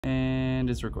And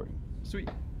it's recording. Sweet.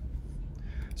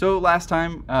 So last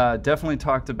time, definitely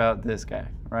talked about this guy,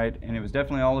 right? And it was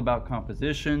definitely all about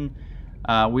composition.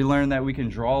 We learned that we can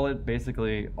draw it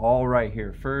basically all right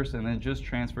here first and then just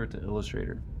transfer it to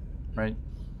Illustrator, right?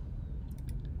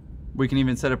 We can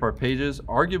even set up our pages.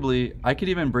 Arguably, I could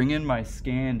even bring in my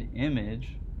scanned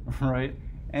image, right?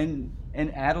 And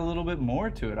add a little bit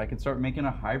more to it. I could start making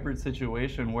a hybrid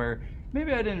situation where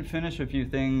maybe I didn't finish a few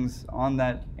things on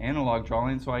that analog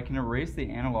drawing, so I can erase the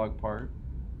analog part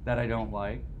that I don't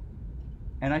like,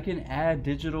 and I can add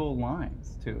digital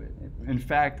lines to it. In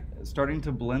fact, starting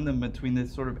to blend them between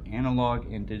this sort of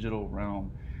analog and digital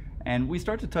realm. And we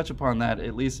start to touch upon that,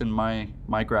 at least in my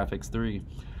Graphics 3.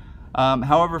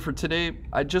 However, for today,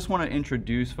 I just want to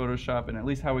introduce Photoshop and at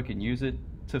least how we can use it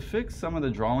to fix some of the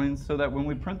drawings so that when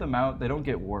we print them out, they don't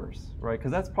get worse, right?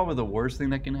 Because that's probably the worst thing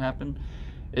that can happen,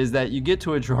 is that you get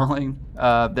to a drawing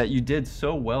that you did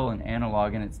so well in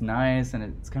analog and it's nice and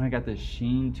it's kind of got this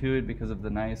sheen to it because of the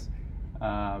nice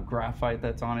graphite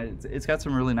that's on it. It's got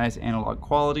some really nice analog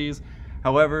qualities.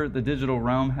 However, the digital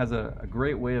realm has a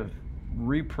great way of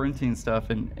reprinting stuff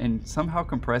and somehow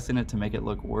compressing it to make it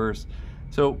look worse.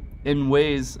 So in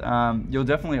ways, you'll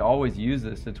definitely always use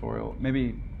this tutorial,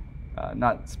 maybe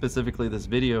not specifically this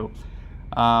video,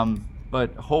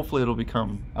 but hopefully it'll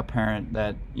become apparent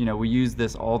that, you know, we use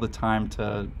this all the time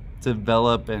to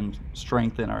develop and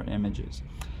strengthen our images.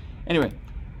 Anyway,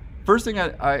 first thing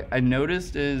I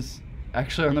noticed is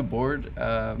actually on the board,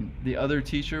 the other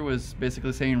teacher was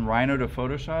basically saying Rhino to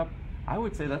Photoshop. I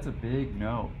would say that's a big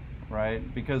no,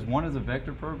 right? Because one is a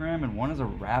vector program and one is a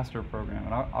raster program,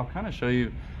 and I'll kind of show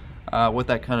you what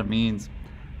that kind of means.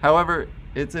 However,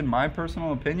 it's in my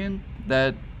personal opinion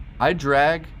that I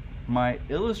drag my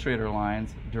Illustrator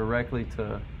lines directly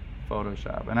to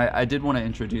Photoshop, and I did want to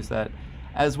introduce that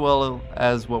as well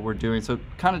as what we're doing, so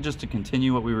kind of just to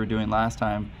continue what we were doing last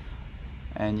time.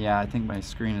 And yeah, I think my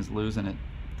screen is losing it,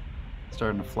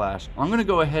 starting to flash. I'm going to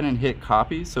go ahead and hit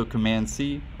copy, so Command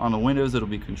C. On the Windows it'll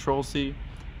be Control C,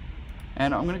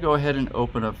 and I'm going to go ahead and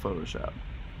open up Photoshop.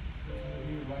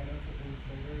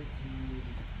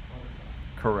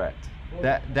 Correct.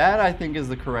 That I think is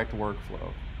the correct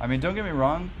workflow. I mean, don't get me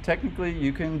wrong, technically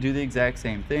you can do the exact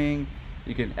same thing.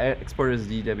 You can export it as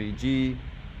DWG.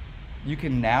 You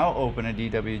can now open a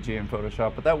DWG in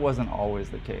Photoshop, but that wasn't always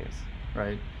the case,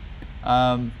 right?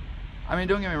 I mean,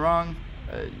 don't get me wrong,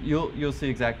 you'll see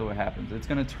exactly what happens. It's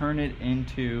going to turn it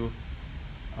into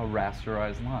a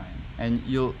rasterized line, and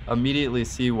you'll immediately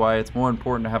see why it's more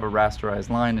important to have a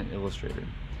rasterized line in Illustrator.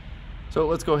 So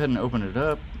let's go ahead and open it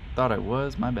up. Thought I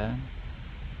was, my bad.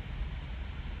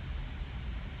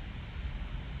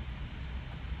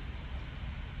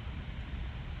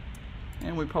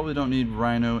 And we probably don't need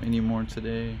Rhino anymore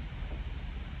today.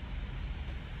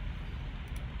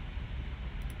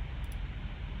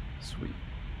 Sweet.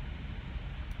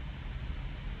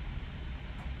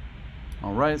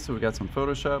 Alright, so we got some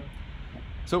Photoshop.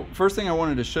 So first thing I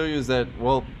wanted to show you is that,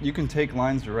 well, you can take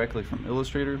lines directly from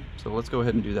Illustrator. So let's go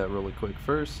ahead and do that really quick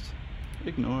first.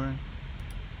 Ignore.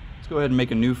 Let's go ahead and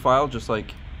make a new file just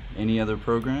like any other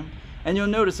program. And you'll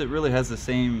notice it really has the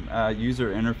same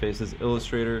user interface as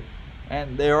Illustrator.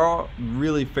 And they are all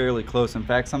really fairly close. In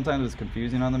fact, sometimes it's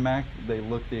confusing on the Mac. They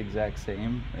look the exact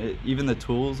same. Even the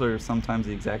tools are sometimes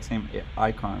the exact same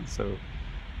icons. So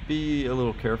be a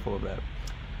little careful of that.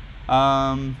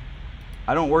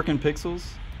 I don't work in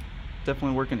pixels.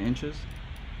 Definitely work in inches.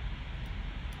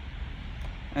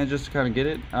 And just to kind of get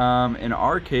it, in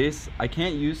our case, I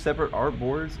can't use separate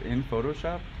artboards in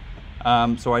Photoshop.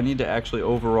 So I need to actually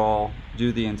overall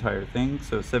do the entire thing.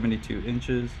 So 72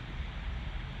 inches.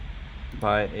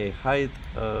 By a height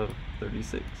of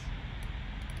 36.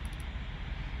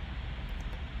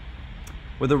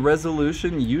 With a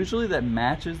resolution usually that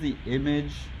matches the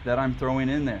image that I'm throwing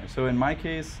in there. So in my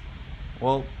case,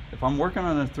 well, if I'm working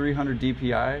on a 300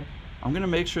 DPI, I'm going to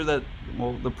make sure that,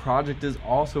 well, the project is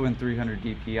also in 300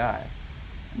 DPI.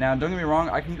 Now, don't get me wrong,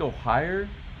 I can go higher,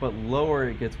 but lower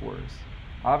it gets worse.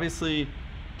 Obviously,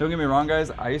 don't get me wrong,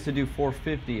 guys, I used to do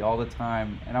 450 all the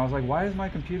time, and I was like, why is my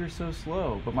computer so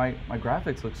slow? But my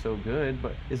graphics look so good,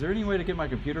 but is there any way to get my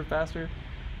computer faster?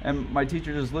 And my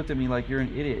teacher just looked at me like, you're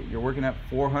an idiot. You're working at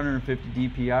 450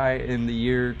 DPI in the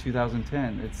year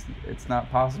 2010. It's not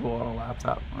possible on a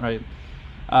laptop, right?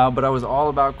 But I was all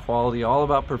about quality, all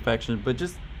about perfection, but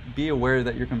just be aware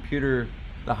that your computer,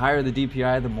 the higher the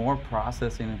DPI, the more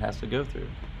processing it has to go through,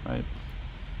 right?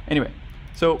 Anyway.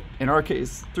 So in our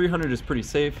case, 300 is pretty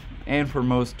safe, and for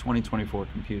most 2024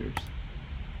 computers.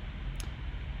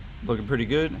 Looking pretty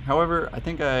good. However, I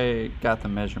think I got the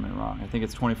measurement wrong. I think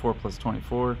it's 24 plus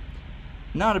 24.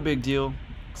 Not a big deal.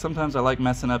 sometimes I like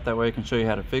messing up, that way I can show you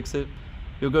how to fix it.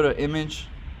 You'll go to image,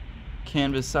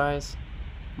 canvas size,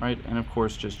 right? And of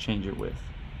course just change your width.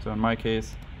 So in my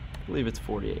case, I believe it's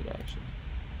 48 actually.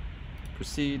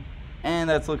 Proceed, and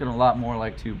that's looking a lot more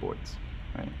like 2 boards,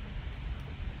 right?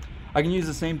 I can use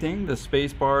the same thing, the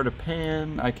space bar to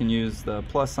pan. I can use the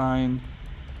plus sign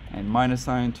and minus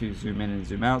sign to zoom in and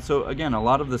zoom out. So again, a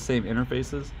lot of the same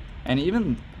interfaces, and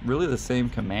even really the same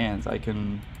commands. I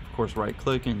can of course right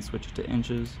click and switch it to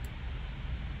inches,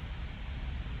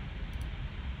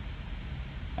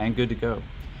 and good to go.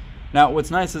 Now what's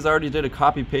nice is I already did a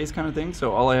copy paste kind of thing,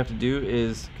 so all I have to do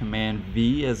is command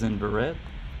V as in Verret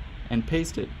and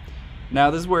paste it. Now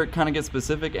this is where it kind of gets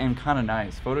specific and kind of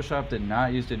nice. Photoshop did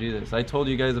not used to do this. I told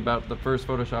you guys about the first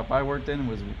Photoshop I worked in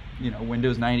was, you know,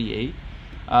 Windows 98,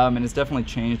 and it's definitely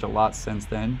changed a lot since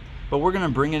then. But we're gonna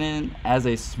bring it in as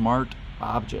a smart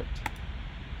object.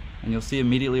 And you'll see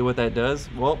immediately what that does.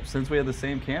 Well, since we have the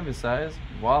same canvas size,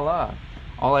 voila.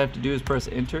 All I have to do is press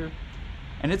enter,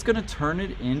 and it's gonna turn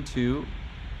it into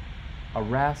a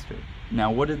raster.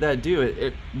 Now what did that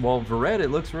do? Well, Verret, it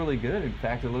looks really good. In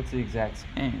fact, it looks the exact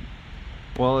same.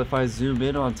 Well, if I zoom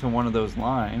in onto one of those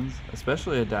lines,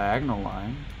 especially a diagonal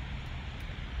line,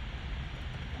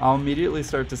 I'll immediately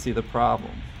start to see the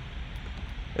problem.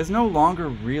 It's no longer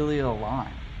really a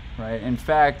line, right? In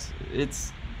fact,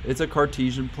 it's a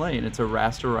Cartesian plane. It's a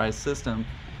rasterized system,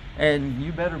 and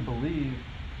you better believe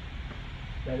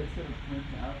that it's going to print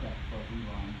out that fuzzy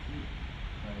line too.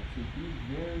 Right? So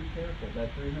be very careful. That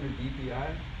 300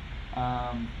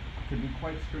 dpi can be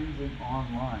quite stringent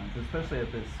on lines, especially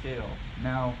at this scale.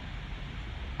 Now,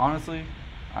 honestly,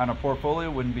 on a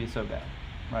portfolio, wouldn't be so bad,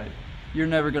 right? You're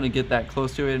never going to get that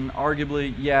close to it, and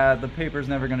arguably, yeah, the paper's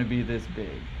never going to be this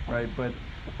big, right? But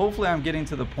hopefully I'm getting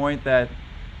to the point that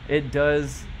it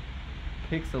does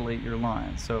pixelate your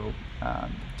lines, so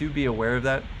do be aware of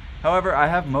that. However, I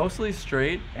have mostly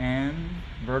straight and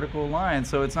vertical lines,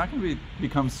 so it's not going to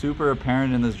become super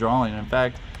apparent in this drawing. In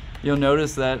fact, you'll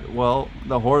notice that, well,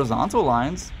 the horizontal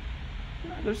lines,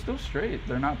 they're still straight.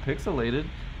 They're not pixelated.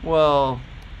 Well,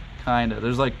 kind of.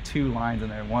 There's like 2 lines in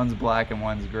there. One's black and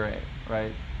one's gray,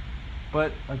 right?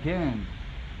 But again,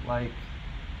 like,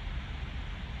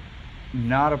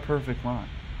 not a perfect line,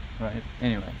 right?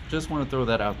 Anyway, just want to throw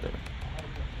that out there.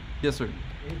 Yes, sir.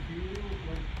 If you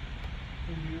like,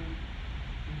 can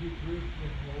you group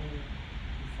the whole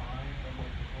design or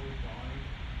like the whole drawing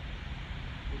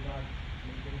without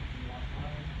making it one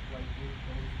line, like with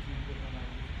those 2 different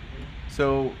lines?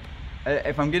 So,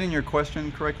 if I'm getting your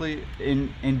question correctly,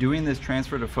 in doing this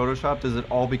transfer to Photoshop, does it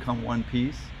all become one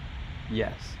piece?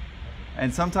 Yes.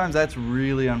 And sometimes that's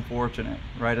really unfortunate,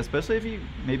 right? Especially if you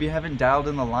maybe haven't dialed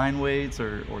in the line weights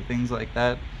or things like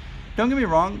that. Don't get me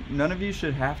wrong, none of you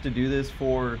should have to do this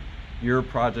for your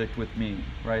project with me,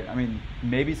 right? I mean,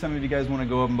 maybe some of you guys want to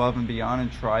go above and beyond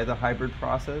and try the hybrid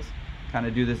process, kind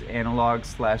of do this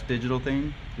analog/digital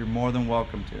thing. You're more than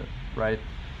welcome to, right?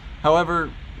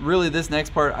 However, really this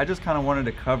next part, I just kind of wanted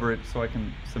to cover it so I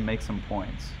can make some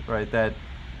points, right? That,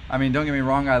 I mean, don't get me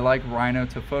wrong, I like Rhino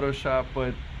to Photoshop,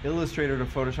 but Illustrator to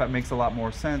Photoshop makes a lot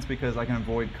more sense because I can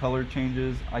avoid color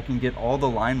changes. I can get all the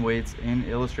line weights in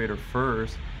Illustrator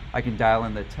first. I can dial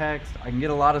in the text. I can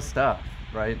get a lot of stuff,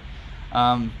 right?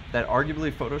 That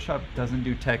arguably Photoshop doesn't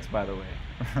do text, by the way,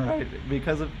 right?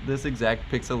 Because of this exact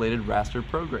pixelated raster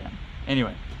program.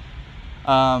 Anyway,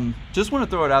 just want to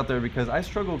throw it out there because I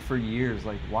struggled for years,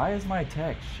 like, why is my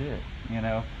text shit, you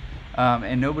know?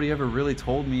 And nobody ever really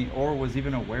told me or was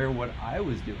even aware of what I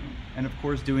was doing. And of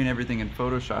course, doing everything in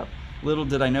Photoshop. Little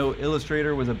did I know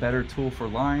Illustrator was a better tool for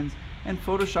lines and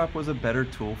Photoshop was a better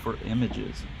tool for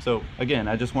images. So again,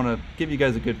 I just want to give you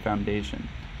guys a good foundation.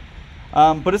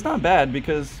 But it's not bad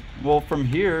because, well, from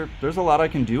here, there's a lot I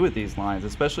can do with these lines,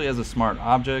 especially as a smart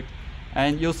object.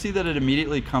 And you'll see that it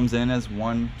immediately comes in as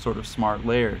one sort of smart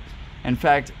layer. In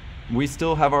fact, we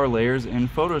still have our layers in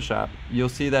Photoshop. You'll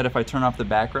see that if I turn off the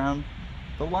background,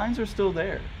 the lines are still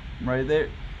there, right?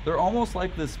 They're almost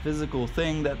like this physical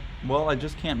thing that, well, I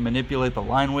just can't manipulate the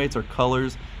line weights or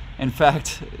colors. In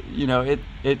fact, you know,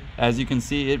 it as you can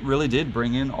see, it really did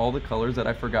bring in all the colors that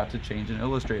I forgot to change in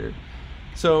Illustrator.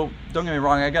 So don't get me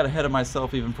wrong, I got ahead of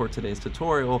myself even for today's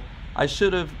tutorial. I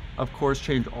should have, of course,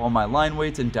 changed all my line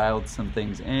weights and dialed some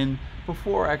things in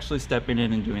before actually stepping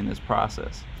in and doing this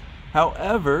process.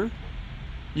 However,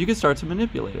 you can start to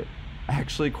manipulate it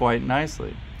actually quite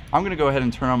nicely. I'm going to go ahead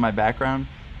and turn on my background.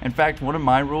 In fact, one of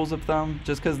my rules of thumb,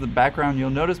 just because the background, you'll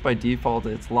notice by default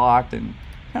it's locked and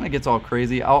kind of gets all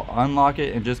crazy, I'll unlock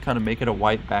it and just kind of make it a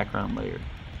white background layer.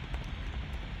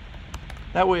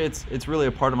 That way it's really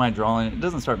a part of my drawing. It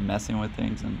doesn't start messing with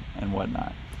things and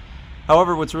whatnot.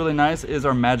 However, what's really nice is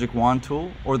our magic wand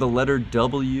tool, or the letter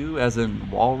W as in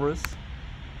walrus,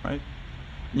 right?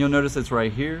 You'll notice it's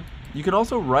right here. You can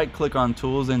also right click on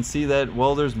tools and see that,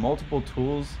 well, there's multiple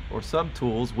tools or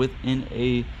sub-tools within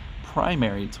a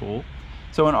primary tool.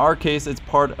 So in our case, it's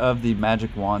part of the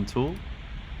magic wand tool.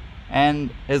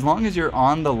 And as long as you're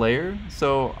on the layer,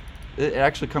 so it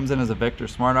actually comes in as a vector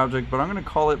smart object, but I'm gonna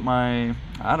call it my,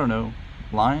 I don't know,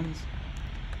 lines.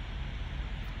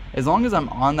 As long as I'm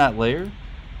on that layer,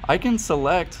 I can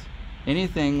select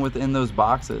anything within those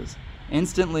boxes,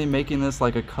 instantly making this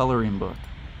like a coloring book.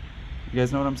 You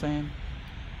guys know what I'm saying?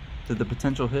 Did the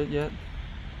potential hit yet?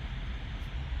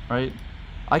 Right?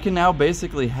 I can now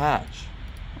basically hatch,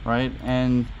 right?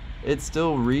 And it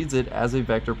still reads it as a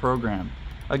vector program.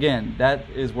 Again, that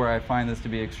is where I find this to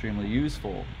be extremely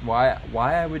useful. Why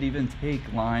I would even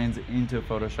take lines into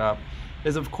Photoshop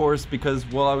is, of course, because,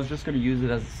 well, I was just going to use it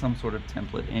as some sort of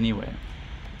template anyway.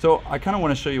 So I kind of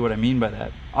want to show you what I mean by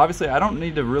that. Obviously, I don't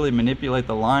need to really manipulate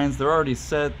the lines. They're already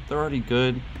set. They're already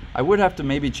good. I would have to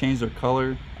maybe change their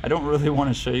color. I don't really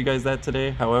want to show you guys that today.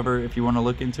 However, if you want to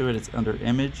look into it, it's under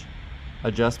Image,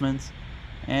 Adjustments,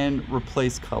 and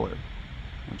Replace Color,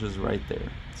 which is right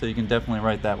there. So you can definitely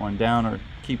write that one down or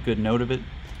keep good note of it.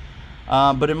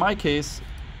 But in my case,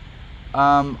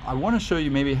 I want to show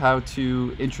you maybe how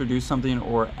to introduce something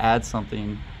or add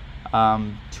something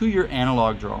to your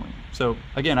analog drawing. So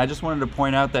again, I just wanted to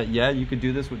point out that, yeah, you could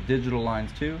do this with digital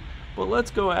lines too, but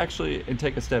let's go actually and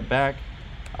take a step back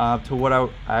to what I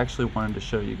actually wanted to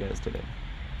show you guys today.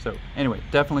 So anyway,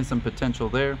 definitely some potential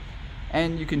there.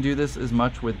 And you can do this as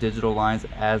much with digital lines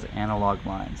as analog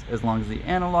lines, as long as the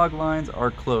analog lines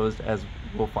are closed, as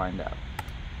we'll find out.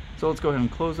 So let's go ahead and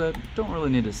close that. Don't really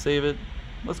need to save it.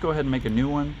 Let's go ahead and make a new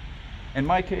one. In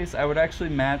my case, I would actually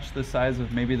match the size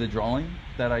of maybe the drawing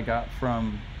that I got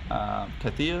from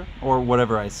CATIA or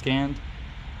whatever I scanned.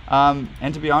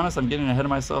 And to be honest, I'm getting ahead of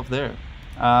myself there.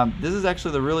 This is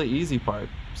actually the really easy part.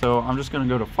 So I'm just going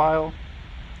to go to File,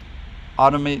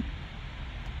 Automate,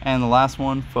 and the last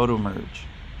one, Photo Merge.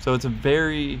 So it's a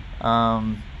very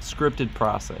scripted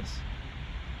process.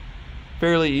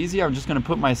 Fairly easy. I'm just going to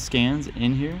put my scans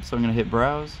in here. So I'm going to hit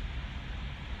Browse.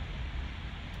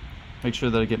 Make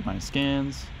sure that I get my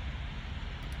scans.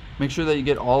 Make sure that you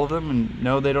get all of them, and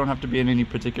no, they don't have to be in any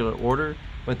particular order,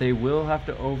 but they will have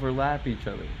to overlap each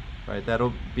other, right?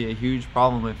 That'll be a huge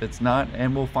problem if it's not,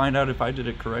 and we'll find out if I did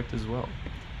it correct as well.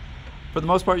 For the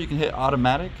most part, you can hit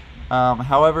Automatic.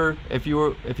 However, if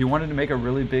you wanted to make a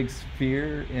really big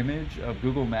sphere image of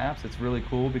Google Maps, it's really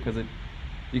cool because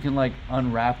you can like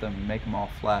unwrap them and make them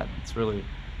all flat. It's really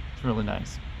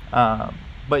nice.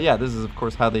 But yeah, this is of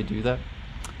course how they do that.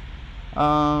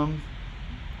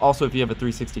 Also, if you have a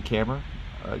 360 camera,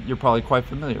 you're probably quite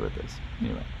familiar with this.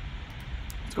 Anyway,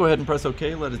 let's go ahead and press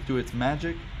OK. Let it do its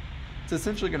magic. It's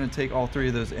essentially going to take all three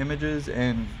of those images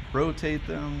and rotate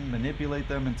them, manipulate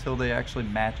them until they actually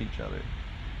match each other.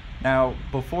 Now,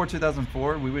 before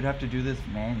 2004, we would have to do this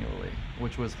manually,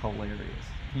 which was hilarious.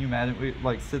 Can you imagine? We'd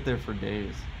like sit there for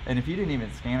days, and if you didn't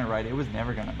even scan it right, it was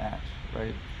never going to match,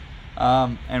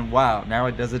 right? And wow, now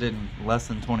it does it in less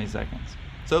than 20 seconds.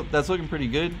 So that's looking pretty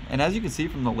good. And as you can see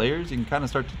from the layers, you can kind of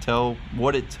start to tell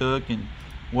what it took and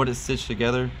what it stitched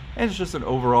together. And it's just an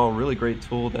overall really great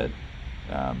tool that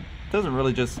doesn't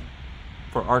really just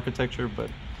for architecture, but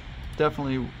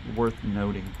definitely worth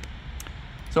noting.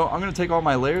 So I'm going to take all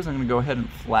my layers, I'm going to go ahead and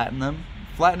flatten them.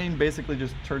 Flattening basically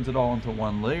just turns it all into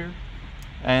one layer.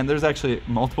 And there's actually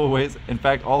multiple ways. In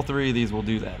fact, all three of these will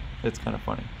do that. It's kind of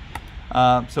funny.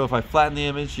 So if I flatten the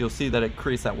image, you'll see that it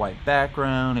creates that white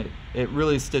background. It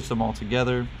really stitched them all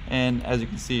together, and as you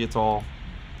can see, it's all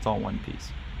one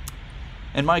piece.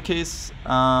 In my case,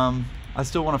 I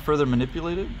still want to further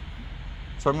manipulate it,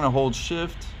 so I'm going to hold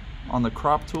Shift on the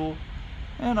crop tool,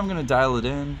 and I'm going to dial it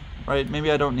in. Right?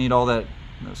 Maybe I don't need all that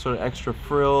sort of extra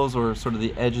frills or sort of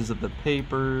the edges of the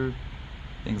paper,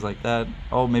 things like that.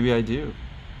 Oh, maybe I do,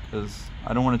 because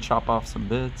I don't want to chop off some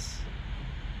bits.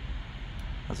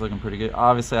 That's looking pretty good.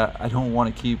 Obviously, I don't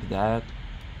want to keep that.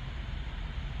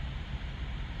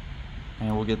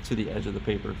 And we'll get to the edge of the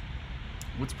paper.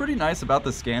 What's pretty nice about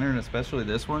the scanner, and especially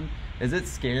this one, is it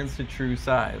scans to true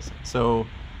size. So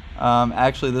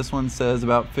actually this one says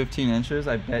about 15 inches.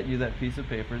 I bet you that piece of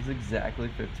paper is exactly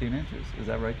 15 inches. Is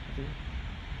that right, Katia?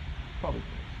 Probably.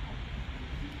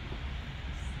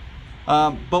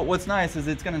 But what's nice is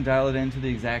it's going to dial it into the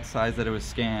exact size that it was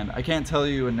scanned. I can't tell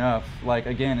you enough. Like,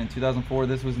 again, in 2004,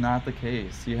 this was not the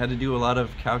case. You had to do a lot of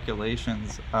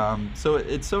calculations. So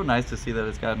it's so nice to see that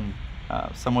it's gotten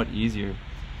somewhat easier.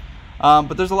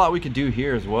 But there's a lot we could do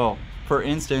here as well. For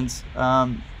instance,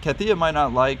 CATIA might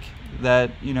not like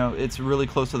that, you know, it's really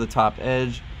close to the top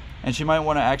edge, and she might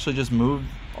want to actually just move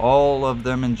all of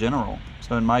them in general.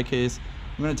 So in my case,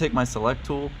 I'm going to take my select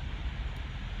tool.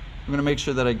 I'm going to make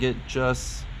sure that I get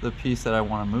just the piece that I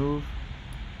want to move.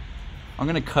 I'm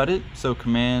going to cut it, so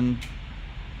Command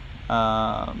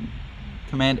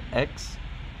X,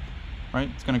 right?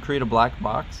 It's going to create a black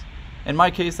box. In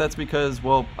my case, that's because,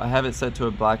 well, I have it set to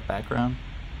a black background.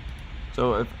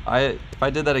 So if I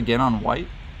did that again on white,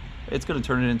 it's going to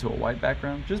turn it into a white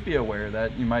background. Just be aware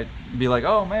that you might be like,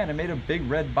 oh man, it made a big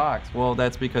red box. Well,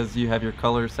 that's because you have your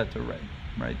color set to red,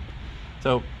 right?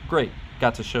 So great,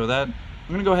 got to show that. I'm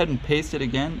going to go ahead and paste it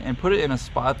again and put it in a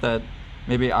spot that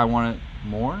maybe I want it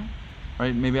more,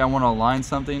 right? Maybe I want to align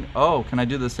something. Oh, can I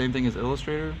do the same thing as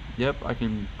Illustrator? Yep, I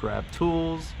can grab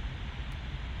tools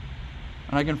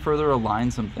and I can further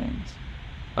align some things.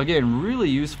 Again, really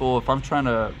useful if I'm trying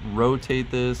to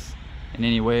rotate this in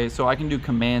any way. So I can do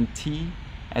Command T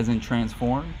as in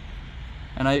transform,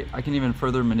 and I can even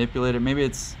further manipulate it. Maybe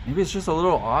it's just a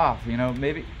little off, you know.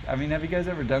 Maybe, I mean, have you guys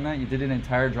ever done that? You did an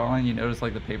entire drawing, you notice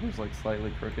like the paper's like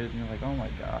slightly crooked, and you're like, oh my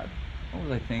god, what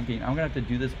was I thinking? I'm gonna have to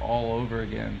do this all over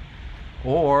again.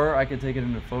 Or I could take it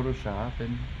into Photoshop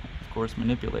and of course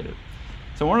manipulate it.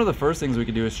 So one of the first things we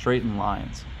could do is straighten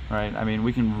lines, right? I mean,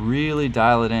 we can really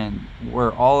dial it in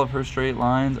where all of her straight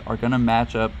lines are gonna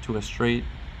match up to a straight,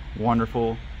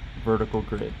 wonderful vertical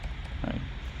grid, right?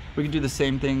 We can do the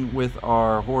same thing with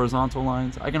our horizontal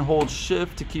lines. I can hold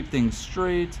Shift to keep things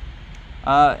straight,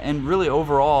 and really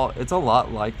overall, it's a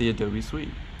lot like the Adobe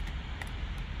Suite.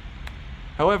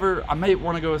 However, I might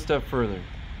want to go a step further,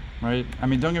 right? I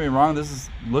mean, don't get me wrong, this is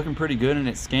looking pretty good and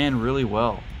it scanned really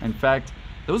well. In fact,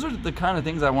 those are the kind of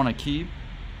things I want to keep,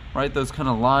 right? Those kind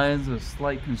of lines, those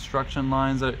slight construction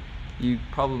lines that you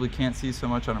probably can't see so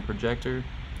much on a projector.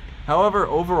 However,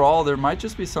 overall, there might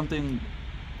just be something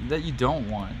that you don't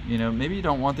want. You know, maybe you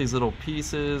don't want these little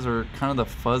pieces, or kind of the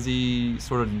fuzzy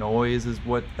sort of noise is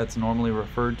what that's normally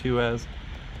referred to as.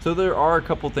 So there are a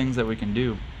couple things that we can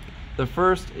do. The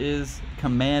first is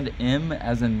Command M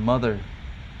as in mother,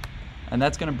 and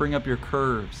that's going to bring up your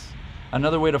curves.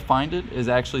 Another way to find it is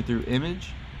actually through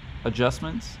Image,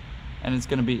 Adjustments, and it's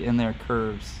going to be in there,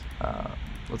 Curves.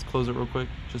 Let's close it real quick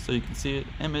just so you can see it.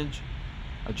 Image,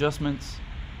 Adjustments,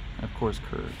 and of course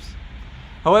Curves.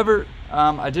 However,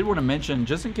 I did want to mention,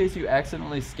 just in case you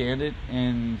accidentally scanned it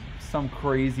in some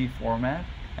crazy format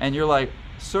and you're like,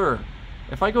 sir,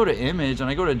 if I go to Image and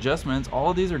I go to Adjustments,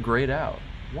 all of these are grayed out.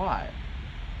 Why?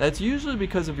 That's usually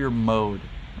because of your mode,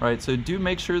 right? So do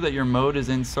make sure that your mode is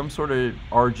in some sort of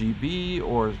RGB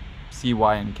or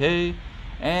CYNK,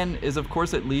 and is of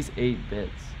course at least 8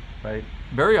 bits, right?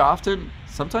 Very often,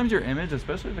 sometimes your image,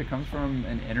 especially if it comes from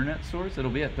an internet source, it'll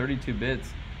be at 32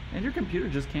 bits. And your computer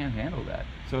just can't handle that.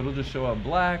 So it'll just show up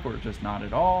black or just not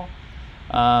at all.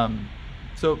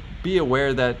 So be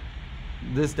aware that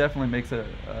this definitely makes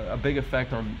a big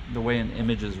effect on the way an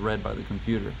image is read by the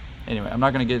computer. Anyway, I'm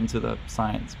not gonna get into the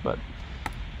science, but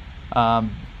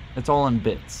it's all in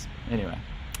bits. Anyway,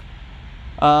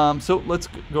 so let's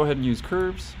go ahead and use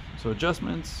curves. So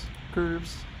adjustments,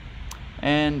 curves,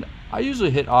 and I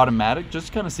usually hit automatic just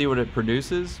to kind of see what it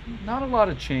produces. Not a lot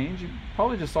of change. You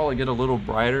probably just saw it get a little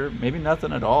brighter, maybe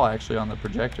nothing at all actually on the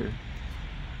projector.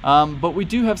 But we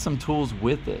do have some tools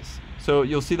with this. So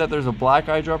you'll see that there's a black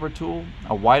eyedropper tool,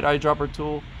 a white eyedropper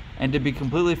tool, and to be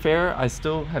completely fair, I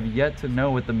still have yet to know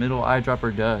what the middle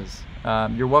eyedropper does.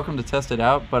 You're welcome to test it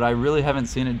out, but I really haven't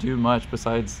seen it do much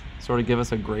besides sort of give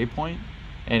us a gray point.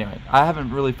 Anyway, I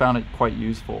haven't really found it quite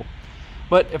useful.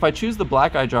 But if I choose the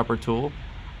black eyedropper tool,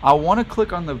 I want to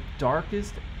click on the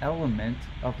darkest element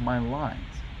of my lines,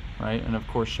 right? And of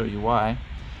course show you why.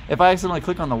 If I accidentally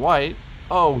click on the white,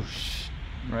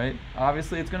 right?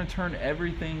 Obviously it's going to turn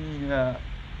everything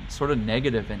sort of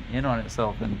negative and in on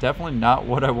itself, and definitely not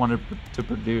what I wanted to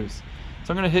produce.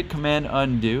 So I'm going to hit Command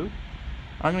Undo.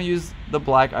 I'm going to use the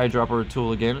black eyedropper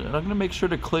tool again, and I'm going to make sure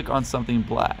to click on something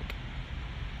black,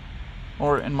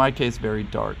 or in my case very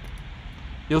dark.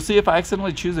 You'll see if I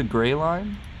accidentally choose a gray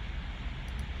line,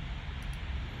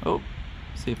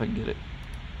 see if I can get it.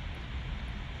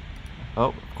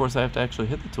 Of course I have to actually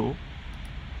hit the tool.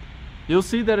 You'll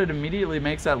see that it immediately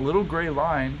makes that little gray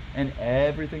line and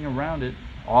everything around it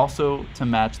also to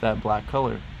match that black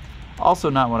color. Also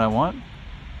not what I want,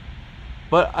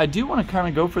 but I do want to kind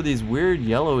of go for these weird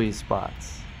yellowy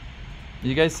spots.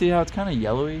 You guys see how it's kind of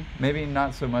yellowy? Maybe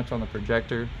not so much on the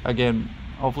projector. Again,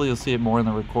 hopefully you'll see it more in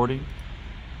the recording.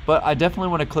 But I definitely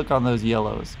want to click on those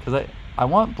yellows because I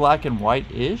want black and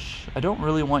white-ish. I don't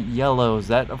really want yellows.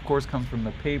 That, of course, comes from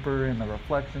the paper and the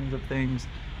reflections of things.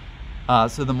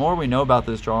 So the more we know about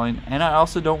this drawing, and I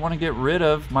also don't want to get rid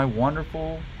of my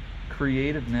wonderful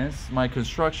creativeness, my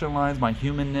construction lines, my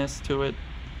humanness to it,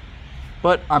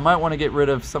 but I might want to get rid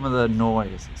of some of the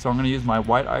noise. So I'm going to use my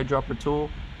white eyedropper tool,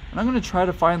 and I'm going to try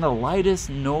to find the lightest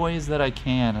noise that I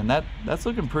can, and that's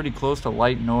looking pretty close to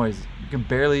light noise. You can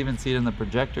barely even see it in the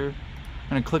projector. I'm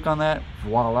going to click on that,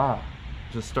 voila,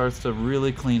 just starts to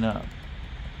really clean up.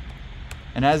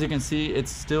 And as you can see, it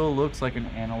still looks like an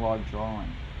analog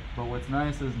drawing. But what's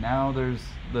nice is now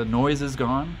the noise is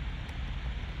gone,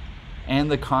 and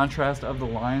the contrast of the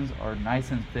lines are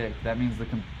nice and thick. That means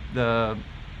the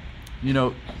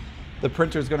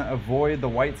printer is going to avoid the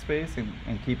white space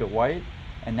and keep it white.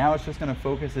 And now it's just going to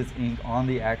focus its ink on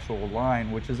the actual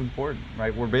line, which is important,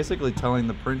 right? We're basically telling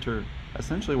the printer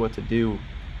essentially what to do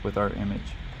with our image.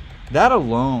 That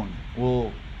alone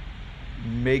will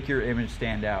make your image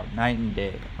stand out night and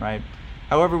day, right?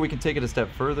 However, we can take it a step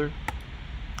further.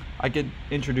 I could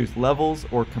introduce levels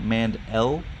or Command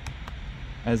L,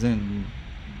 as in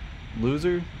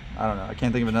loser. I don't know, I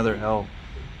can't think of another L.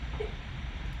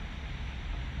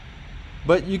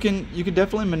 But you can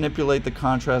definitely manipulate the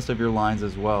contrast of your lines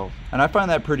as well. And I find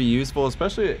that pretty useful,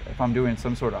 especially if I'm doing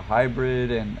some sort of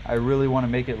hybrid and I really want to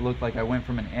make it look like I went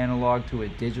from an analog to a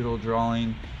digital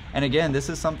drawing. And again, this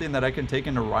is something that I can take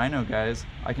into Rhino, guys.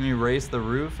 I can erase the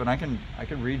roof and I can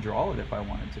redraw it if I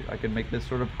wanted to. I can make this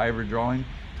sort of hybrid drawing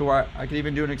to where I could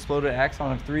even do an exploded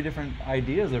axon of 3 different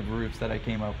ideas of roofs that I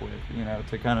came up with, you know,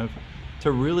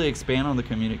 to really expand on the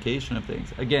communication of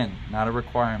things. Again, not a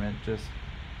requirement, just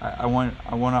I want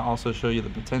to also show you the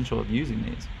potential of using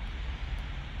these.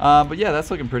 But yeah,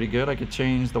 that's looking pretty good. I could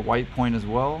change the white point as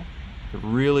well to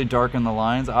really darken the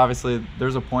lines. Obviously,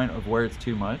 there's a point of where it's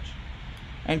too much.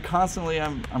 And constantly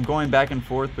I'm going back and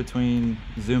forth between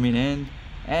zooming in,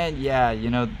 and yeah,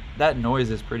 you know, that noise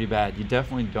is pretty bad. You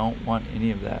definitely don't want any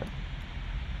of that.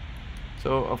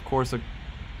 So of course,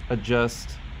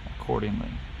 adjust accordingly.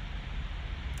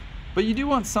 But you do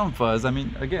want some fuzz. I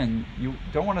mean, again, you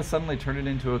don't want to suddenly turn it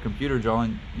into a computer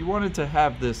drawing. You want it to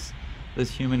have this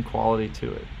human quality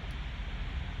to it.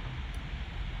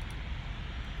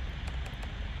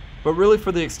 But really,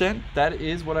 for the extent, that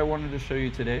is what I wanted to show you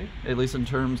today, at least in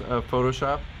terms of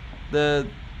Photoshop. The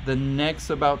next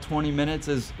about 20 minutes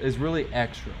is really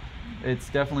extra. It's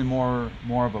definitely more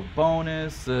of a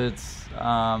bonus. It's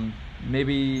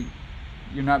maybe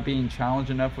you're not being challenged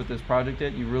enough with this project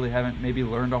yet. You really haven't maybe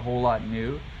learned a whole lot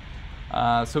new.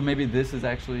 So maybe this is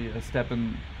actually a step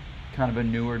in kind of a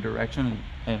newer direction,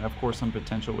 and of course some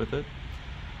potential with it.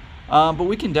 But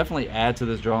we can definitely add to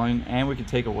this drawing, and we can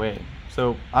take away.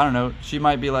 So I don't know, she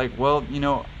might be like, well, you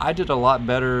know, I did a lot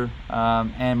better,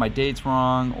 and my date's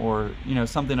wrong, or you know,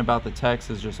 something about the text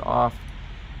is just off.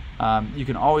 You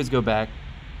can always go back,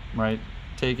 right?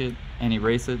 Take it and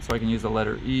erase it. So I can use the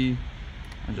letter E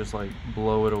and just like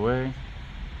blow it away.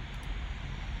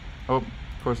 Oh, of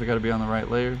course I got to be on the right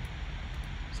layer.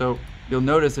 So you'll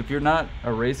notice if you're not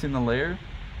erasing the layer,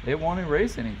 it won't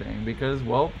erase anything because,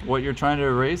 well, what you're trying to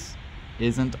erase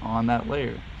isn't on that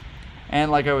layer. And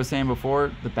like I was saying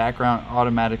before, the background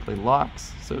automatically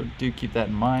locks, so do keep that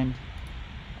in mind,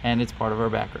 and it's part of our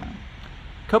background.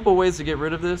 Couple ways to get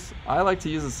rid of this. I like to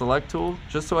use the select tool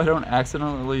just so I don't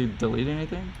accidentally delete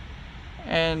anything.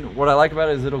 And what I like about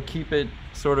it is it'll keep it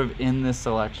sort of in this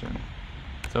selection.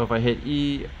 So if I hit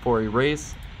E for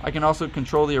erase, I can also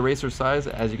control the eraser size.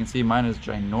 As you can see, mine is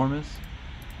ginormous.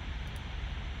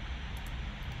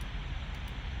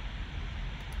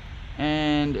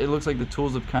 And it looks like the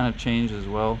tools have kind of changed as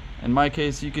well. In my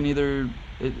case, you can either,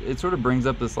 it sort of brings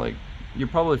up this, like, you're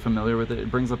probably familiar with it. It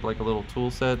brings up like a little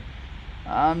tool set.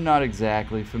 I'm not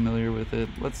exactly familiar with it.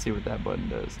 Let's see what that button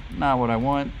does. Not what I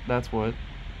want. That's what.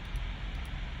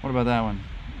 What about that one?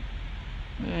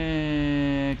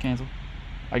 Cancel.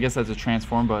 I guess that's a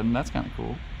transform button. That's kind of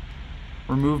cool.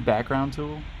 Remove background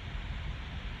tool.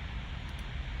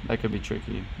 That could be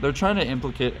tricky. They're trying to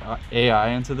implicate AI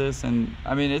into this, and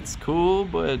I mean, it's cool,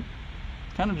 but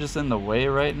kind of just in the way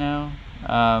right now.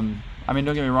 I mean,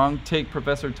 don't get me wrong, take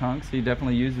Professor Tunks. He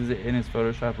definitely uses it in his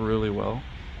Photoshop really well.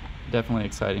 Definitely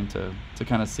exciting to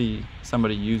kind of see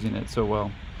somebody using it so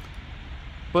well.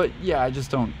 But yeah, I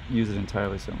just don't use it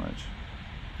entirely so much.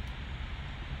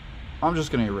 I'm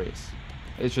just gonna erase.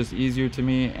 It's just easier to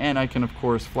me, and I can of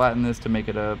course flatten this to make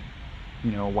it a,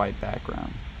 you know, a white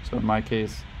background. So in my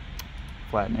case,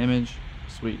 flatten image,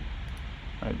 sweet,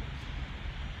 right?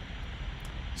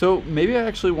 So maybe I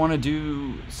actually want to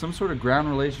do some sort of ground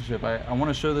relationship. I want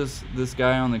to show this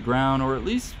guy on the ground, or at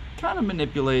least kind of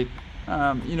manipulate,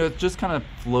 you know, it's just kind of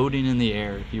floating in the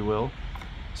air, if you will.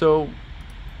 So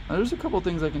there's a couple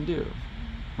things I can do,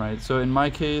 right? So in my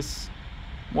case,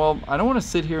 well, I don't want to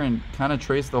sit here and kind of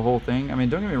trace the whole thing. I mean,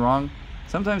 don't get me wrong,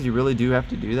 sometimes you really do have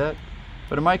to do that,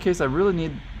 but in my case I really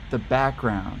need the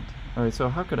background. All right, so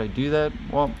how could I do that?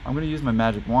 Well, I'm going to use my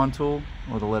magic wand tool,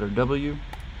 or the letter W,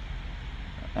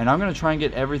 and I'm going to try and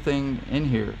get everything in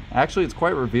here. Actually, it's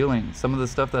quite revealing, some of the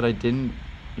stuff that I didn't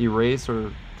erase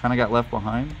or kind of got left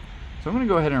behind. So I'm going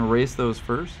to go ahead and erase those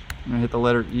first. I'm going to hit the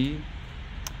letter E.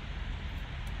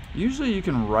 Usually you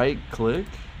can right click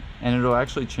and it'll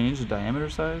actually change the diameter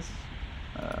size.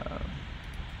 Let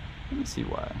me see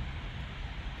why.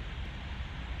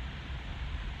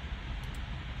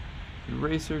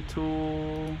 Eraser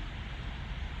tool.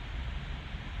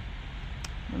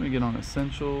 Let me get on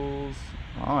essentials.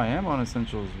 Oh, I am on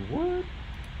essentials. What?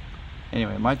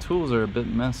 Anyway, my tools are a bit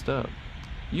messed up.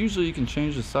 Usually you can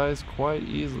change the size quite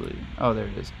easily. Oh, there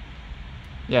it is.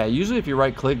 Yeah, usually if you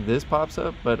right click, this pops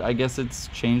up, but I guess it's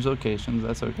changed locations.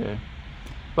 That's okay.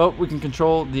 But we can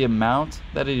control the amount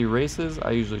that it erases.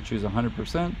 I usually choose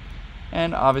 100%,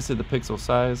 and obviously the pixel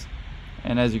size.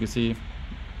 And as you can see,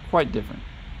 quite different.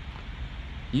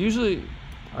 Usually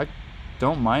I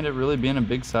don't mind it really being a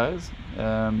big size.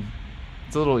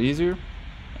 It's a little easier.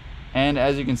 And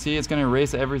as you can see, it's going to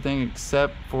erase everything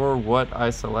except for what I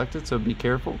selected, so be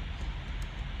careful.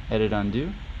 Edit,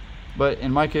 undo. But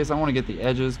in my case, I want to get the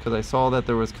edges because I saw that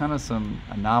there was kind of some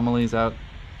anomalies out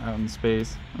in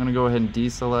space. I'm going to go ahead and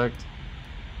deselect.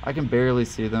 I can barely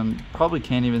see them. Probably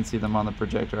can't even see them on the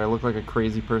projector. I look like a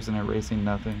crazy person erasing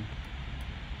nothing.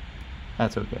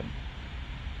 That's okay.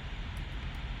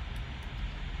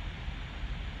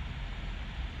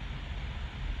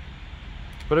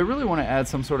 But I really want to add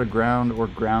some sort of ground or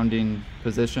grounding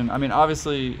position. I mean,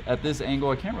 obviously at this angle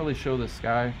I can't really show the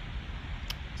sky,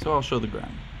 so I'll show the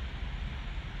ground.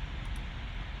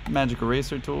 Magic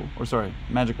eraser tool, or sorry,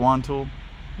 magic wand tool.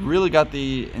 Really got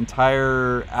the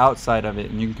entire outside of it,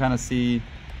 and you can kind of see,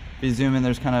 if you zoom in,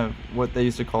 there's kind of what they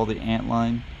used to call the ant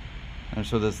line. And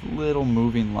so this little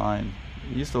moving line.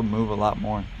 It used to move a lot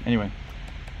more. Anyway,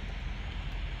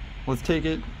 let's take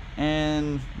it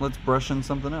and let's brush in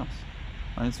something else.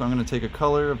 Alright, so I'm going to take a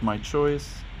color of my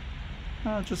choice,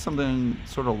 just something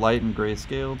sort of light and gray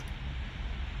scaled,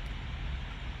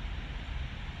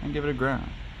 and give it a ground.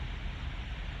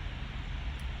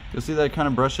 You'll see that I kind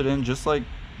of brush it in just like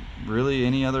really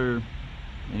any other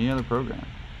program.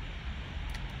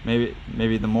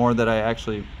 Maybe the more that I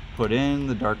actually put in,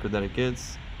 the darker that it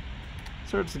gets.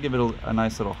 Starts to give it a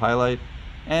nice little highlight.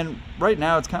 And right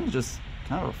now it's kind of just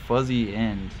kind of a fuzzy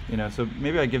end, you know, so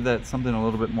maybe I give that something a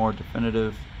little bit more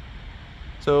definitive.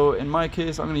 So in my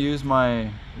case, I'm going to use my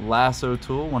lasso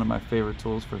tool, one of my favorite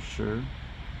tools for sure.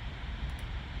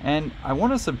 And I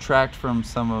want to subtract from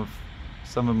some of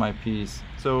my piece.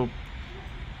 So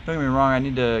don't get me wrong, I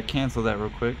need to cancel that real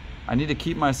quick. I need to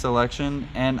keep my selection,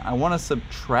 and I want to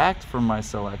subtract from my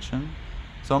selection.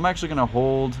 So I'm actually going to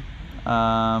hold,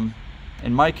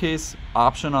 in my case,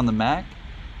 Option on the Mac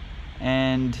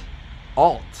and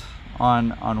Alt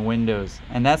on Windows,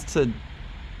 and that's to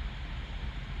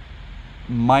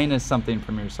minus something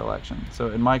from your selection. So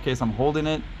in my case, I'm holding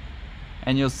it,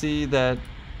 and you'll see that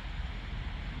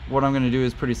what I'm going to do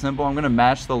is pretty simple. I'm going to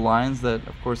match the lines that,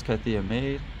 of course, Katia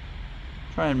made.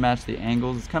 Try and match the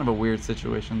angles. It's kind of a weird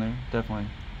situation there, definitely.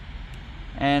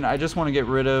 And I just want to get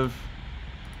rid of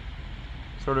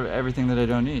sort of everything that I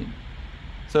don't need.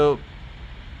 So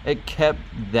it kept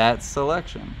that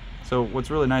selection. So what's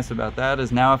really nice about that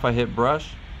is now if I hit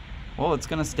brush, well, it's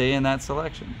going to stay in that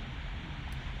selection.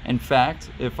 In fact,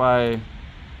 if I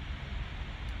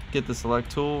get the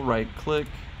select tool, right click,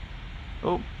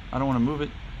 oh, I don't want to move it.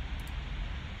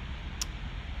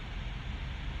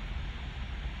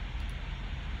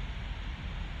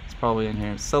 It's probably in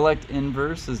here. Select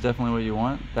inverse is definitely what you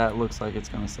want. That looks like it's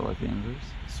going to select the inverse.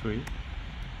 Sweet.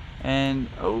 And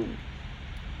oh,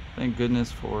 thank goodness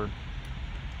for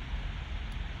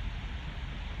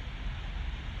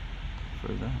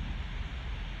that.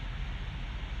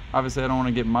 Obviously I don't want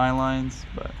to get my lines,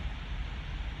 but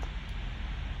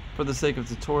for the sake of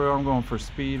tutorial I'm going for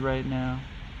speed right now.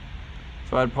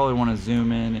 So I'd probably want to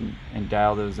zoom in and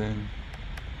dial those in.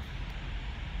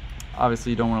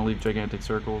 Obviously you don't want to leave gigantic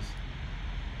circles.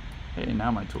 Hey,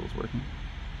 now my tool's working.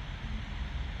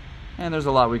 And there's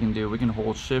a lot we can do. We can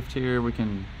hold shift here, we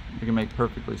can make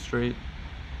perfectly straight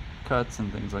cuts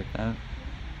and things like that.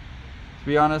 To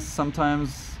be honest,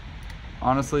 sometimes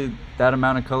honestly, that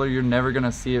amount of color, you're never going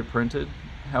to see it printed.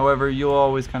 However, you'll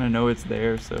always kind of know it's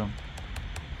there, so.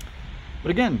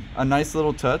 But again, a nice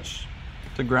little touch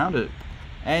to ground it.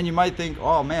 And you might think,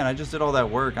 oh man, I just did all that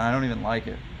work and I don't even like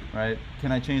it, right?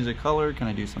 Can I change the color? Can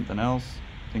I do something else?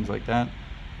 Things like that.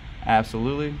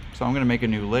 Absolutely. So I'm going to make a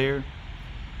new layer.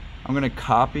 I'm going to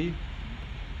copy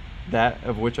that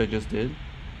of which I just did.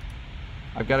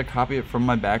 I've got to copy it from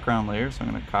my background layer, so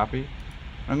I'm going to copy.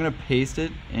 I'm going to paste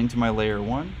it into my layer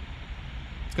 1.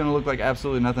 It's going to look like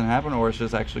absolutely nothing happened, or it's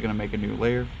just actually going to make a new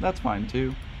layer. That's fine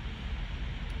too.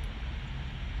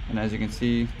 And as you can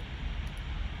see,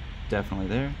 definitely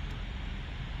there.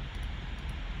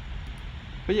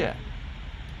 But yeah.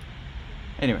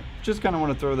 Anyway, just kind of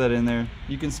want to throw that in there.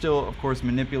 You can still, of course,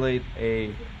 manipulate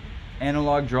a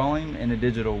analog drawing in a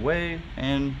digital way,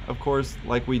 and of course,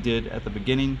 like we did at the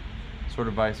beginning, sort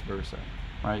of vice versa,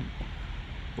 right?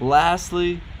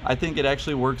 Lastly, I think it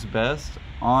actually works best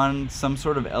on some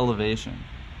sort of elevation,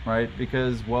 right?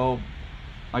 Because, well,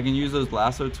 I can use those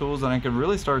lasso tools and I can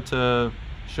really start to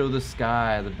show the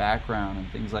sky, the background,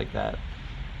 and things like that.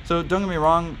 So don't get me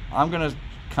wrong, I'm gonna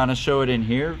kind of show it in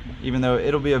here, even though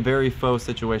it'll be a very faux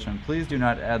situation. Please do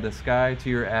not add the sky to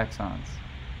your axons,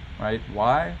 right?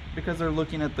 Why? Because they're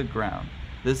looking at the ground.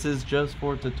 This is just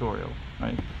for tutorial,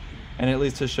 right? And at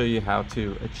least to show you how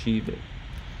to achieve it.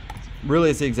 Really,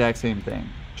 it's the exact same thing.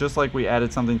 Just like we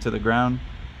added something to the ground,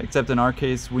 except in our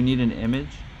case, we need an image.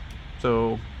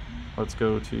 So let's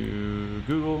go to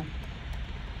Google.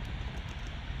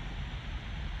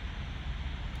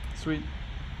 Sweet.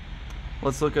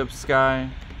 Let's look up sky.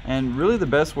 And really the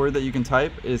best word that you can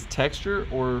type is texture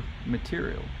or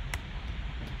material.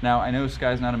 Now, I know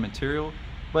sky is not a material,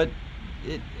 but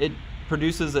it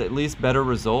produces at least better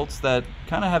results that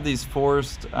kind of have these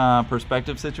forced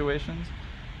perspective situations.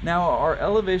 Now, are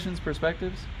elevations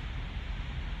perspectives?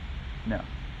 No.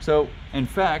 So, in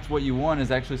fact, what you want is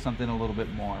actually something a little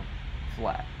bit more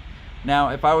flat. Now,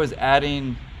 if I was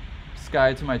adding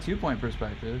sky to my 2-point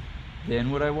perspective,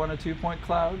 then would I want a 2-point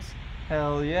clouds?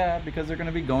 Hell yeah, because they're going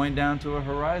to be going down to a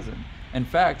horizon. In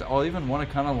fact, I'll even want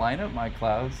to kind of line up my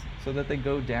clouds so that they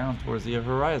go down towards the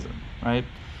horizon, right?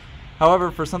 However,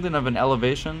 for something of an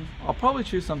elevation, I'll probably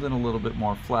choose something a little bit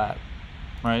more flat,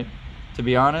 right? To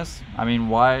be honest, I mean,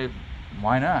 why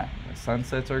not?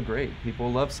 Sunsets are great.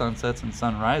 People love sunsets and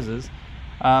sunrises,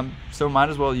 so might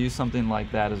as well use something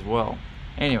like that as well.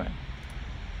 Anyway,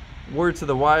 word to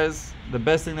the wise, the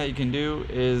best thing that you can do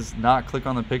is not click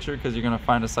on the picture, because you're going to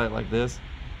find a site like this,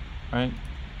 right?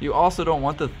 You also don't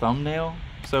want the thumbnail,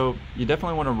 so you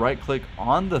definitely want to right click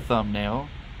on the thumbnail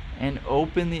and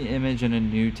open the image in a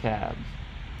new tab.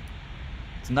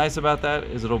 What's nice about that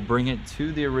is it'll bring it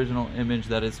to the original image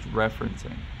that it's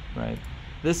referencing, right?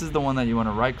 This is the one that you want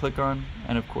to right click on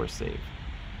and of course save.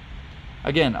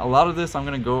 Again, a lot of this I'm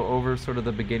going to go over sort of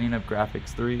the beginning of Graphics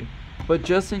 3, but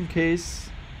just in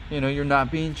case, you know, you're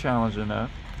not being challenged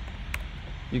enough,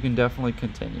 you can definitely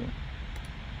continue.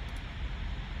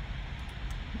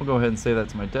 We'll go ahead and save that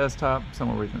to my desktop,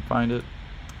 somewhere where we can find it.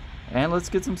 And let's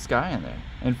get some sky in there.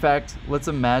 In fact, let's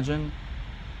imagine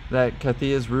that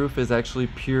Kathia's roof is actually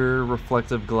pure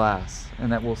reflective glass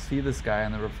and that we'll see the sky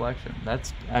in the reflection.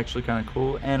 That's actually kind of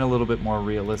cool and a little bit more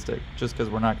realistic, just because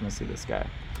we're not going to see the sky.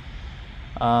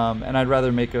 And I'd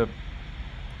rather make a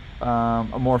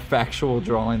more factual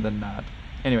drawing than not.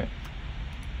 Anyway,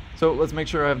 so let's make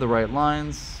sure I have the right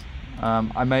lines.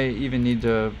 I may even need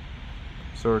to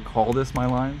sort of call this my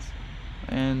lines,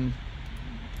 and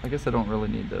I guess I don't really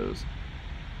need those.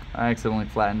 I accidentally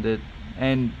flattened it,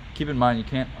 and keep in mind you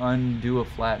can't undo a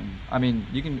flatten. I mean,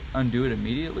 you can undo it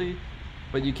immediately,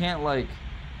 but you can't like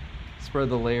spread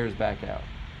the layers back out,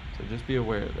 so just be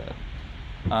aware of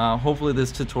that. Hopefully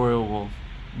this tutorial will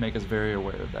make us very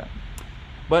aware of that.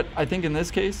 But I think in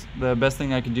this case the best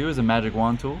thing I can do is a magic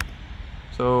wand tool.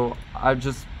 So I'm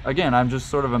just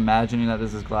sort of imagining that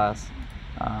this is glass.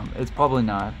 It's probably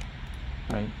not,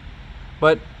 right?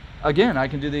 But again, I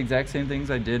can do the exact same things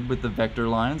I did with the vector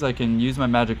lines. I can use my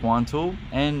magic wand tool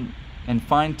and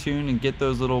fine tune and get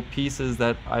those little pieces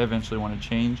that I eventually want to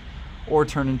change or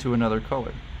turn into another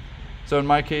color. So in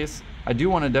my case, I do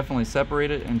want to definitely separate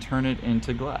it and turn it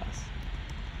into glass.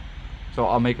 So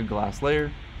I'll make a glass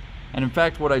layer. And in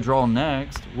fact, what I draw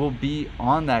next will be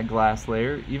on that glass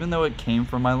layer, even though it came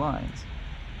from my lines.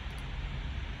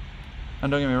 And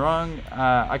don't get me wrong,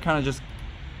 I kind of just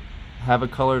have a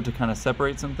color to kind of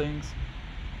separate some things.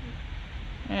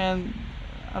 And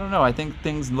I don't know, I think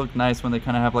things look nice when they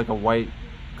kind of have like a white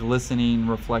glistening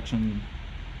reflection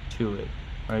to it,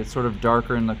 right? It's sort of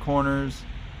darker in the corners,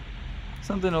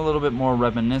 something a little bit more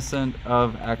reminiscent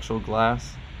of actual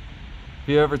glass. If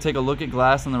you ever take a look at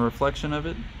glass and the reflection of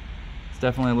it, it's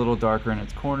definitely a little darker in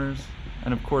its corners.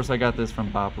 And of course I got this from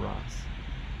Bob Ross.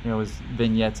 You know, his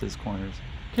vignettes, his corners.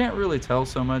 Can't really tell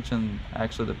so much in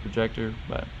actually the projector,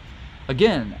 but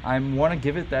again, I want to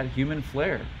give it that human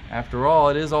flair. After all,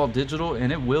 it is all digital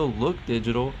and it will look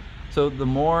digital, So the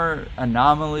more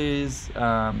anomalies,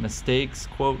 mistakes,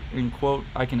 quote unquote,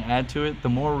 I can add to it, the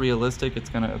more realistic it's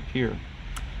going to appear.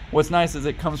 What's nice is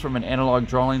it comes from an analog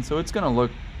drawing, so it's going to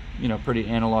look, pretty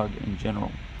analog in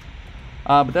general.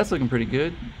 But that's looking pretty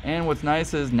good. And what's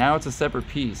nice is now it's a separate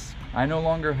piece. I no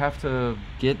longer have to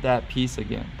get that piece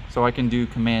again. So I can do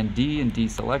Command D and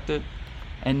deselect it,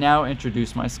 and now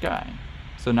introduce my sky.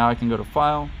 So now I can go to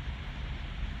File,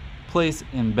 Place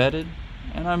Embedded,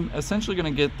 and I'm essentially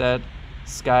going to get that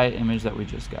sky image that we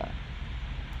just got.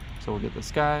 So we'll get the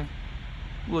sky,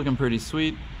 looking pretty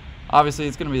sweet. Obviously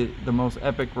it's going to be the most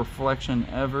epic reflection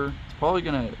ever. It's probably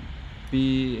going to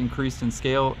be increased in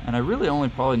scale, and I really only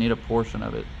probably need a portion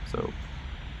of it, so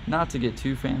not to get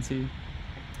too fancy.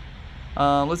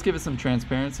 Let's give it some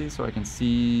transparency so I can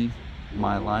see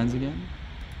my lines again.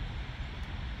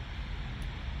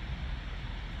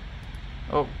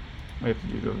 Oh, we have to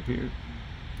do it over here.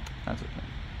 That's okay.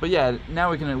 But yeah,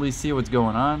 now we can at least see what's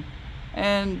going on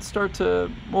and start to,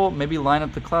 well, maybe line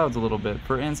up the clouds a little bit.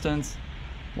 For instance,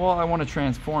 well, I want to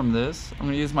transform this. I'm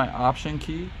going to use my Option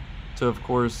key to, of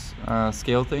course,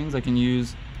 scale things. I can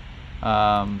use,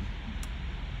 the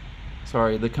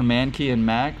Command key in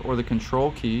Mac or the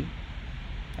Control key.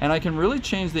 And I can really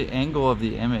change the angle of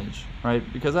the image, right?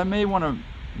 Because I may want to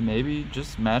maybe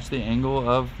just match the angle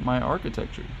of my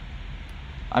architecture.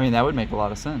 I mean, that would make a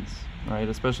lot of sense, right?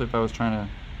 Especially if I was trying to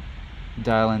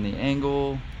dial in the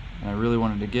angle and I really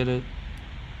wanted to get it.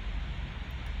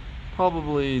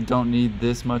 Probably don't need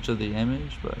this much of the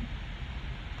image, but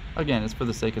again, it's for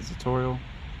the sake of the tutorial.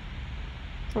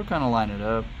 So I'll kind of line it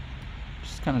up,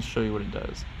 just kind of show you what it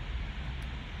does.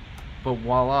 But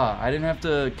voila, I didn't have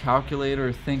to calculate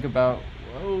or think about,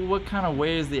 oh, what kind of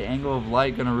way is the angle of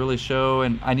light going to really show,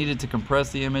 and I needed to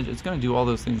compress the image. It's going to do all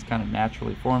those things kind of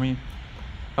naturally for me.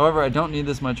 However, I don't need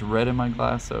this much red in my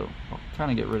glass, so I'll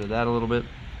kind of get rid of that a little bit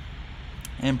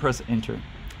and press enter.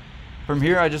 From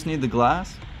here, I just need the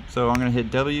glass, so I'm going to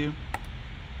hit W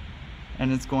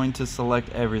and it's going to select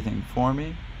everything for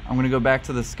me. I'm going to go back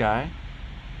to the sky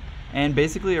and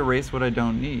basically erase what I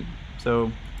don't need.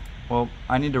 So, well,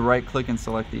 I need to right click and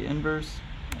select the inverse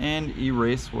and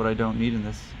erase what I don't need in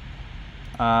this.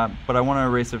 But I want to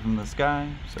erase it from the sky,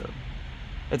 so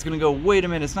it's going to go, wait a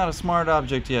minute, it's not a smart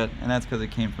object yet, and that's because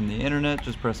it came from the internet.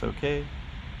 Just press OK.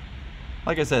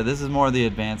 Like I said, this is more of the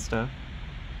advanced stuff.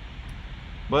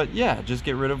 But yeah, just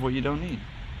get rid of what you don't need.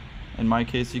 In my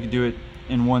case, you can do it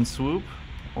in one swoop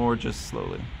or just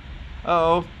slowly.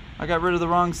 Uh-oh, I got rid of the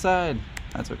wrong side.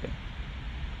 That's okay.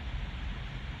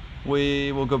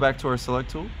 We will go back to our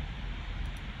select tool,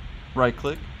 right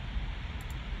click,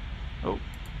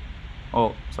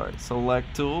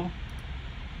 select tool,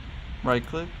 right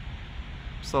click,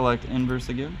 select inverse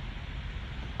again.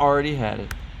 Already had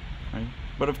it, right?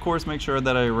 But of course make sure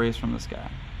that I erase from the sky.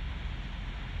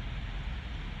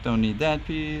 Don't need that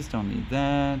piece, don't need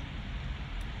that.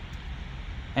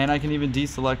 And I can even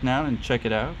deselect now and check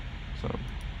it out. So of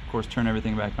course turn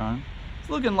everything back on. It's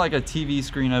looking like a TV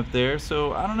screen up there,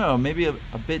 so I don't know, maybe a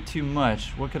bit too much.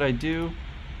 What could I do?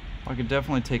 I could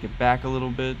definitely take it back a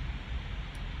little bit,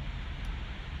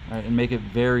 right, and make it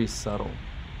very subtle.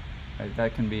 Right,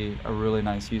 that can be a really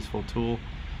nice, useful tool.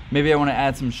 Maybe I want to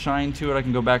add some shine to it. I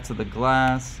can go back to the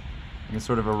glass. I can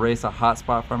sort of erase a hot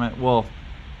spot from it. Well,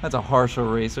 that's a harsh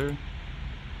eraser.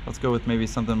 Let's go with maybe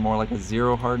something more like a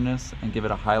 0 hardness and give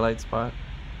it a highlight spot.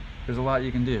 There's a lot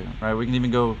you can do, right? We can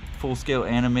even go full scale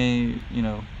anime,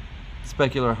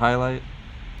 specular highlight.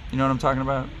 You know what I'm talking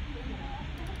about?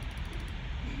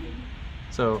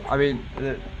 So, I mean,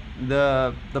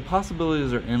 the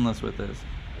possibilities are endless with this.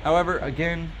 However,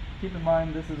 again, keep in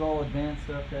mind this is all advanced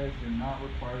stuff, guys. You're not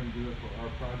required to do it for our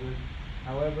project.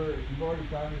 However, if you've already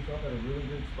found yourself at a really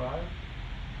good spot,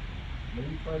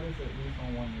 maybe try this at least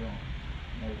on one your own.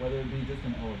 Whether it be just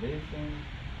an elevation,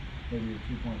 maybe a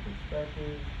 2-point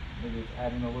perspective, maybe it's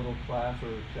adding a little class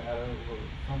or shadow or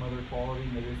some other quality,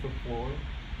 maybe it's the floor,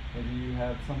 maybe you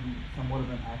have somewhat of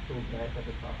an actual deck at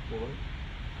the top floor.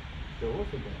 Still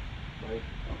looks a deck, right?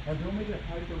 And don't make it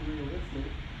hyper-realistic.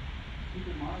 Keep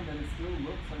in mind that it still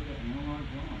looks like an analog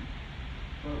drawing.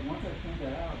 But once I point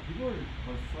that out, people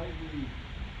are slightly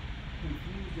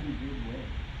confused in a good way,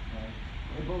 right?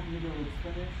 They both need to look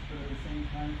finished, but at the same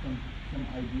time some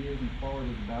ideas and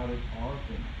qualities about it are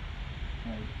finished.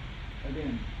 Right?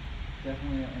 Again,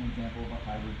 definitely an example of a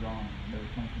hybrid drawing that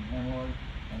comes from analog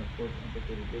and of course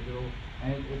implicated digital.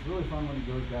 And it's really fun when it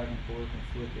goes back and forth and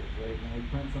switches, right? When we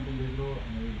print something digital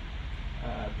and we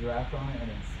draft on it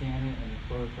and then scan it and then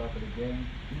Photoshop it again,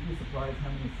 you'd be surprised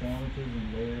how many sandwiches and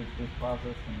layers this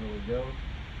process can really go.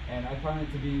 And I find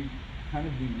it to be kind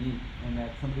of unique in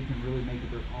that somebody can really make it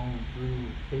their own through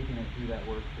taking it through that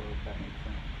workflow, if that makes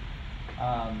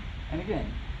sense. And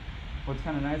again, what's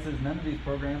kind of nice is none of these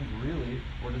programs really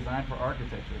were designed for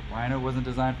architecture. Rhino wasn't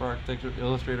designed for architecture,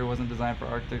 Illustrator wasn't designed for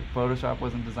architecture, Photoshop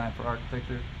wasn't designed for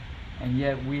architecture, and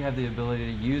yet we have the ability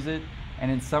to use it,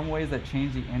 and in some ways that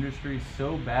changed the industry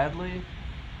so badly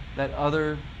that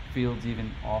other fields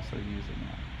even also use it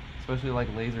now, especially like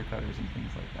laser cutters and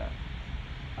things like that.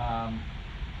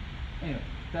 Anyway,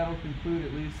 that'll conclude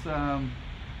at least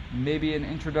maybe an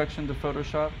introduction to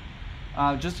Photoshop.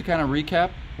 Just to kind of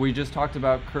recap, we just talked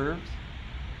about curves,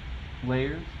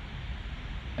 layers,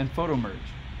 and photo merge,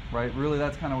 right? Really,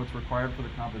 that's kind of what's required for the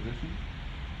composition.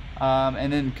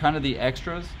 And then kind of the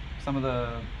extras. Some of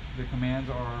the commands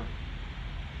are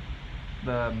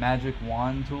the magic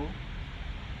wand tool,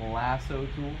 lasso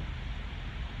tool,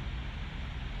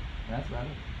 and that's about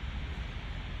it.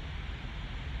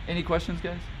 Any questions,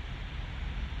 guys?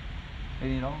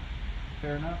 Any at all?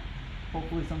 Fair enough?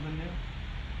 Hopefully something new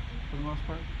for the most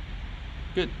part?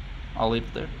 Good. I'll leave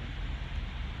it there.